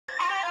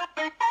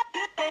Hey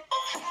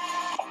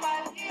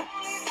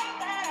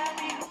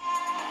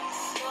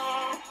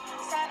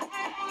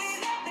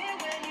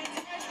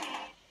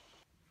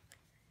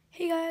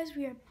guys,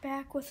 we are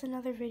back with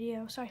another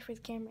video. Sorry for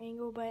the camera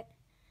angle, but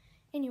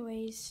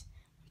anyways,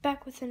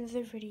 back with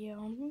another video.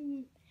 I'm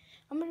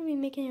going to be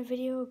making a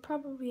video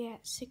probably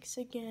at 6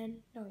 again.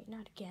 No, wait,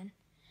 not again.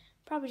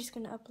 Probably just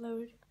going to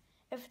upload.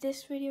 If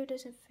this video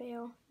doesn't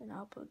fail, then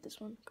I'll upload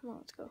this one. Come on,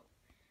 let's go.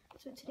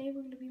 So today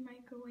we're going to be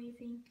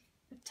microwaving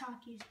a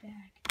Taki's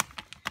bag.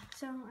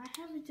 So I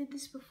haven't did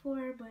this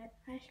before, but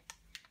I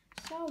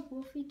saw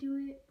Wolfie do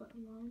it, but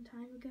a long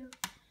time ago.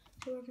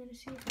 So we're going to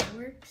see if it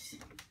works.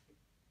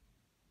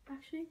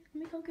 Actually,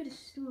 let me go get a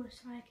stool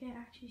so I can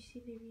actually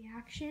see the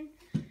reaction,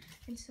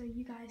 and so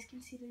you guys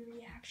can see the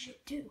reaction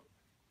too.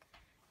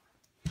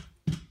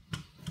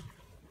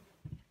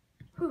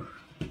 Whew.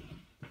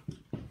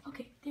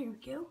 Okay, there we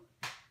go.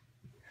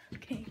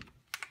 Okay,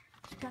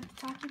 so got the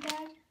Taki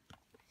bag.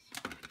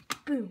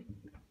 Boom.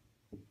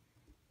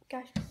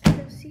 Guys,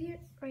 still see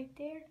it right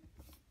there?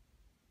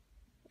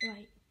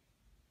 Light.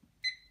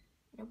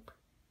 Nope.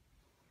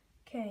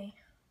 Okay,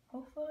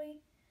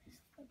 hopefully.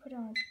 I put it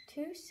on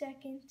 2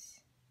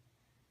 seconds.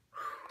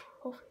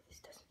 Hopefully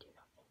this doesn't do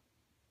nothing.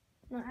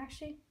 No,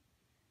 actually,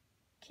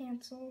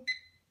 cancel.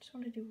 Just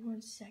want to do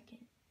 1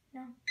 second.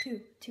 No,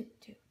 2.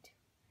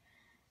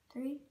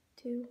 3,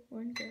 2,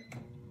 1, go.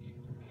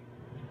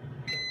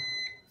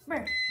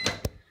 Bruh.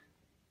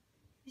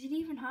 Is it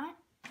even hot?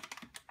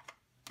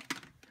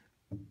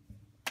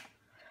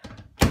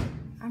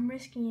 I'm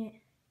risking it.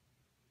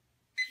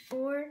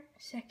 4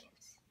 seconds.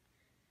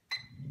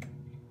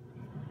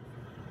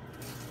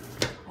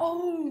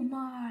 Oh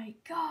my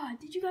god,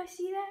 did you guys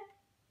see that?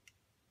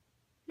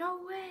 No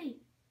way.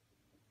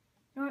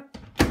 You know what?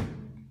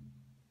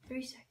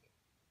 3 seconds.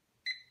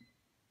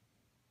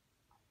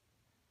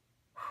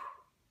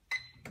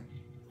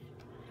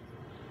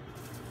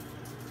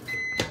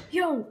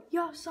 Yo,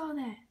 y'all saw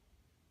that.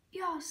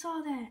 Y'all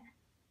saw that.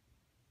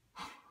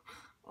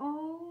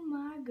 Oh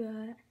my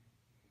god.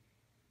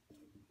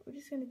 We're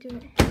just gonna do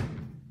it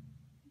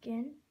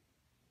again.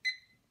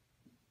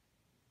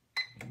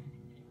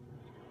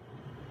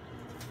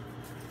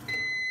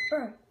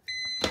 Bro,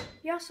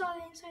 y'all saw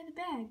the inside the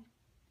bag.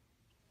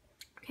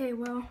 Okay,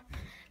 well,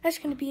 that's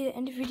going to be the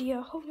end of the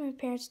video. Hopefully my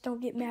parents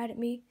don't get mad at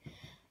me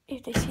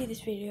if they see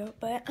this video.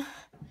 But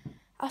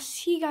I'll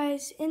see you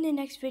guys in the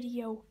next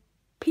video.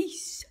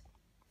 Peace.